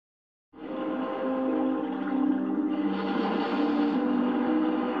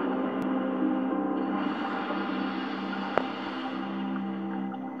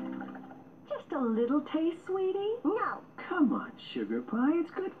little taste, sweetie? No. Come on, sugar pie.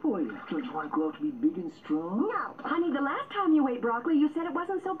 It's good for you. Don't you want to grow up to be big and strong? No. Honey, the last time you ate broccoli, you said it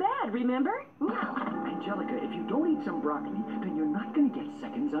wasn't so bad, remember? No. Angelica, if you don't eat some broccoli, then you're not going to get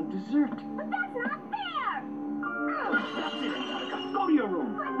seconds on dessert. But that's not fair! That's it, Angelica. Go to your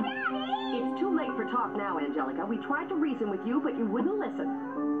room. But Daddy! It's too late for talk now, Angelica. We tried to reason with you, but you wouldn't listen.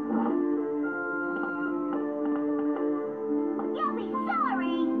 You'll be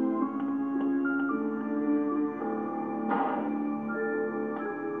sorry!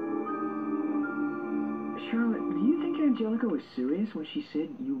 Charlotte, do you think Angelica was serious when she said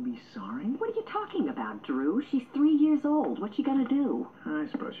you'll be sorry? What are you talking about, Drew? She's 3 years old. What's she gonna do? I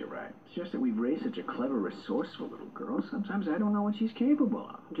suppose you're right. It's just that we've raised such a clever, resourceful little girl. Sometimes I don't know what she's capable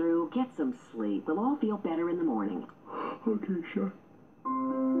of. Drew, get some sleep. We'll all feel better in the morning. Okay, sure. It's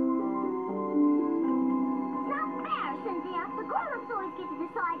not fair, Cynthia. The grown-ups always get to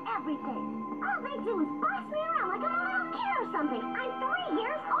decide everything. All they do is boss me around like I'm a little kid or something. I'm 3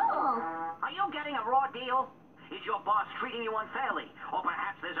 years old. Are you getting a raw deal? Is your boss treating you unfairly? Or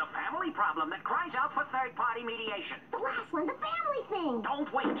perhaps there's a family problem that cries out for third-party mediation? The last one, the family thing.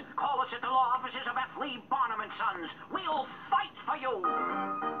 Don't wait. Call us at the law offices of F. Lee Barnum and Sons. We'll fight for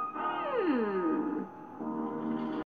you.